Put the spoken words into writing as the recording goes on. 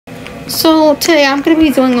So today I'm going to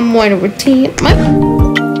be doing a morning routine.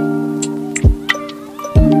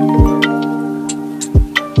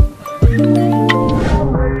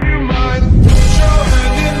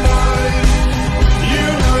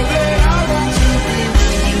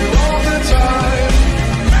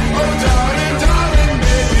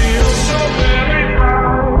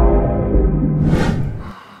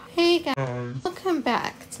 Hey guys, welcome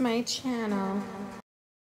back to my channel.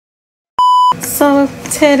 So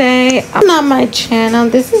today, I'm not my channel.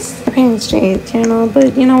 This is my parents' Jay's channel,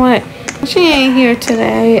 but you know what? She ain't here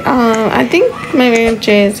today. I think my parent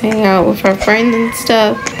Jay is hanging out with her friends and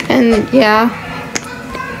stuff. And yeah,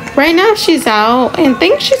 right now she's out and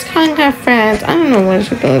thinks she's calling her friends. I don't know what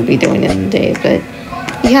she's gonna be doing in the day, but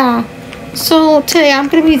yeah. So today I'm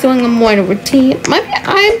gonna be doing a morning routine.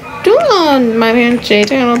 I'm doing on my parents' Jay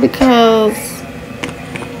channel because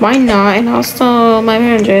why not? And also my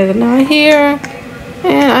parent Jay is not here.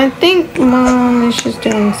 And I think mom is just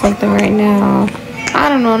doing something right now. I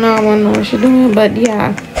don't know. No, I don't know what she's doing. But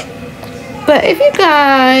yeah. But if you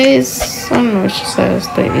guys... I don't know what she says.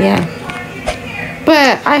 But yeah.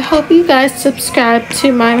 But I hope you guys subscribe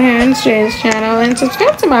to my parents' Jay's channel. And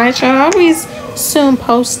subscribe to my channel. I'll be soon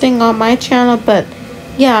posting on my channel. But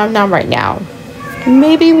yeah, not right now.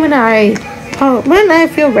 Maybe when I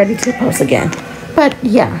feel ready to post again. But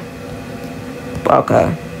yeah.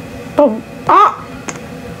 Okay. But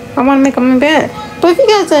I want to make them in bed. But if you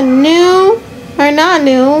guys are new or not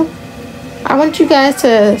new, I want you guys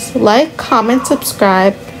to like, comment,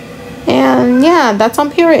 subscribe. And yeah, that's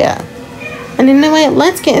on period. And anyway,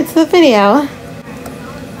 let's get into the video.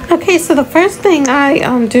 Okay, so the first thing I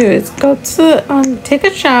do is go to take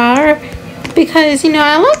a shower. Because, you know,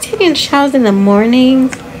 I like taking showers in the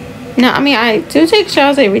mornings. No, I mean, I do take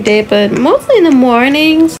showers every day, but mostly in the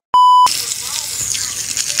mornings.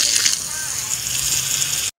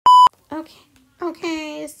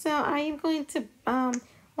 Okay, so I am going to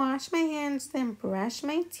wash my hands, then brush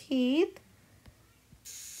my teeth.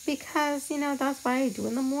 Because, you know, that's what I do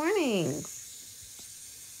in the mornings.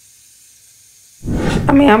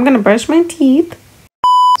 I mean, I'm going to brush my teeth.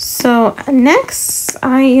 So, next,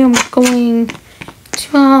 I am going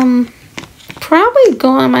to probably go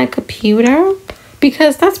on my computer.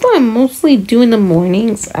 Because that's what I mostly do in the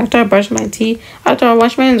mornings. After I brush my teeth, after I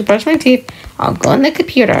wash my hands, brush my teeth, I'll go on the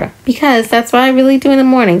computer. Because that's what I really do in the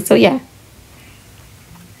morning. So yeah.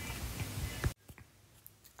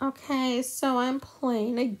 Okay, so I'm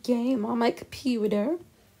playing a game on my computer.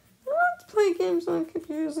 I love to play games on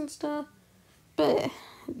computers and stuff. But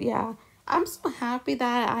yeah, I'm so happy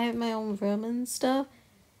that I have my own room and stuff.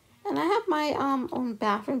 And I have my own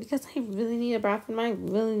bathroom because I really need a bathroom. I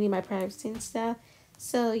really need my privacy and stuff.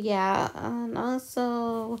 So yeah, and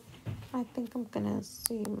also I think I'm gonna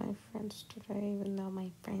see my friends today, even though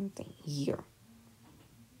my friends ain't here.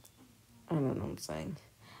 I don't know what I'm saying.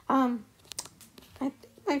 I think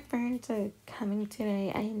my friends are coming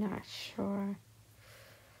today. I'm not sure.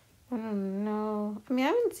 I don't know. I mean, I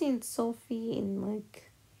haven't seen Sophie in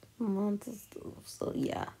like months and stuff. So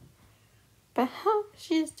yeah. But I hope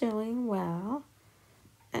she's doing well.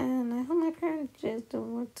 And I hope my parents is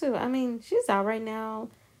doing well too. I mean, she's out right now.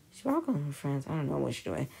 She's walking with her friends. I don't know what she's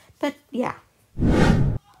doing. But yeah.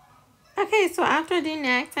 Okay, so after I do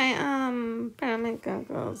next, I put on my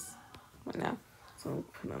goggles. Oh no. So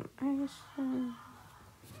put on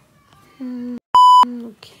eyeshadow.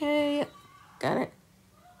 Okay. Got it.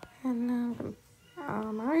 And now I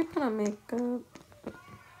already put on makeup.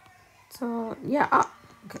 So yeah.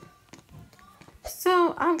 Okay.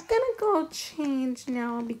 So, I'm gonna go change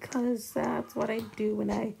now because that's what I do when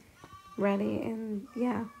I'm ready, and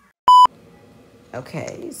yeah.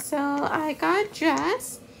 Okay, so I got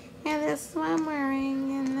dressed, and this is what I'm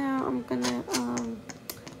wearing, and now I'm gonna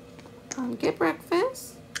get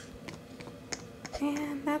breakfast,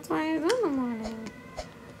 and that's what I do in the morning.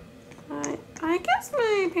 I guess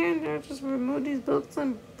my parents just removed these books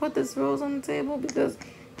and put this rose on the table because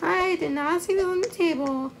I did not see this on the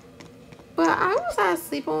table. But I was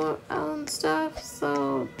asleep on stuff,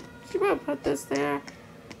 so she probably put this there.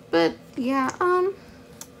 But yeah, I'm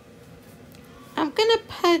gonna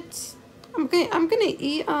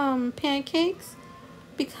eat pancakes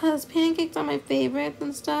because pancakes are my favorite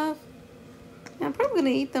and stuff. And I'm probably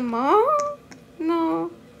gonna eat them all.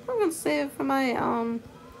 No, I'm gonna save it for my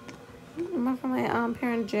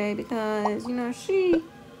parent Jay because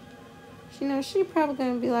she probably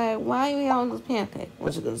gonna be like, why you eat all those pancakes?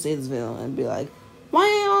 Well, she's gonna see this video and be like, why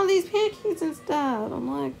you eat all these pancakes and stuff? I'm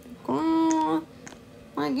like, girl,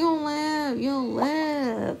 like, you don't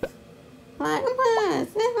live. Like, come on,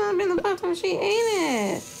 it's not been the first time she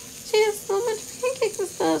ate it. she has so much pancakes and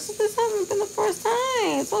stuff, so this hasn't been the first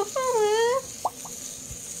time. So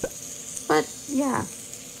but yeah.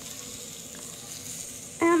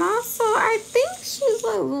 And also, I think she's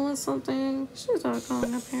like doing something. She's not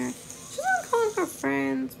calling her parents. She's not calling her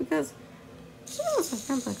friends because she knows her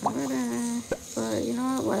friends like murder. But you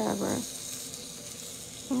know what? Whatever.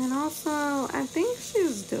 And also, I think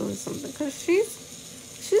she's doing something because she's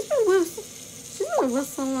been with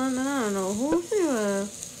someone, and I don't know who she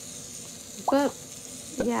was. But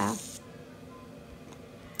yeah.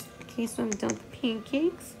 Okay, so I'm done with the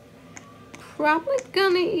pancakes. Probably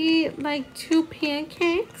gonna eat like 2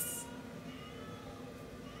 pancakes.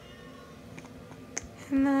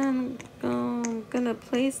 And then I'm gonna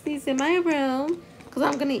place these in my room because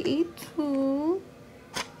I'm gonna eat 2.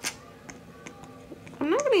 I'm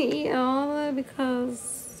not gonna eat all of it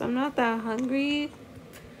because I'm not that hungry.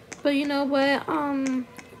 But you know what? I'm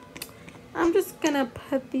just gonna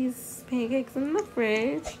put these pancakes in the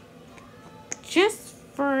fridge just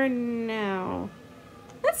for now.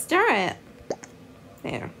 Let's stir it.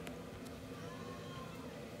 There.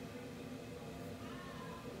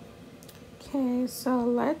 Okay, so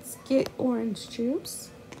let's get orange juice.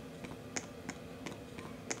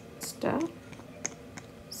 Stuff.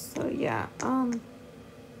 So yeah, now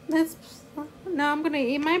I'm gonna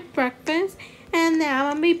eat my breakfast and now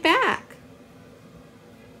I'll be back.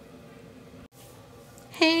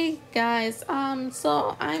 Hey guys,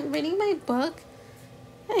 so I'm reading my book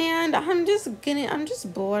and I'm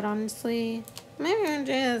just bored, honestly. Maybe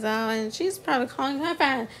Andrea is out and she's probably calling her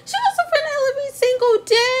friend. She was a friend every single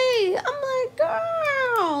day. I'm like,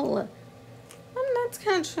 girl. And that's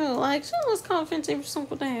kind of true. Like, she always calling friends every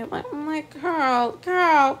single day. Like, I'm like, girl.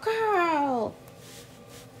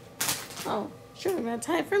 Oh, she would have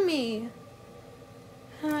time for me.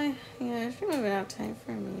 Yeah, she would have time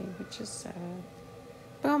for me, which is sad.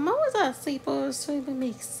 But I'm always asleep, so it would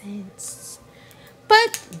make sense.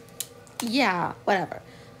 But, yeah, whatever.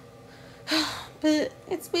 But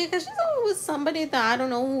it's weird because she's always with somebody that I don't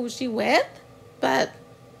know who she with. But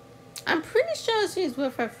I'm pretty sure she's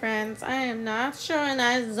with her friends. I am not sure, and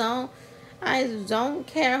I don't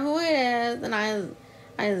care who it is, and I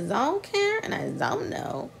don't care, and I don't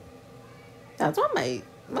know. That's what my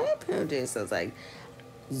PJ says, like,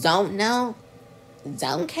 don't know,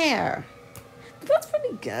 don't care. But that's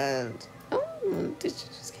pretty good. Oh, did she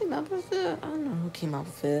just came up with it? I don't know who came up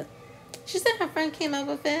with it. She said her friend came up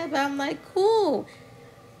with it, but I'm like, cool.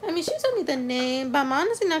 I mean, she told me the name, but I'm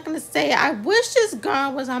honestly not going to say it. I wish this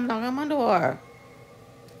girl was knocking on my door.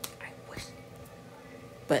 I wish.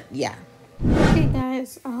 But, yeah. Okay,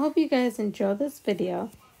 guys. I hope you guys enjoyed this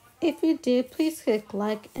video. If you did, please click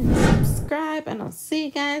like and subscribe, and I'll see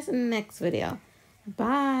you guys in the next video.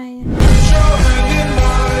 Bye.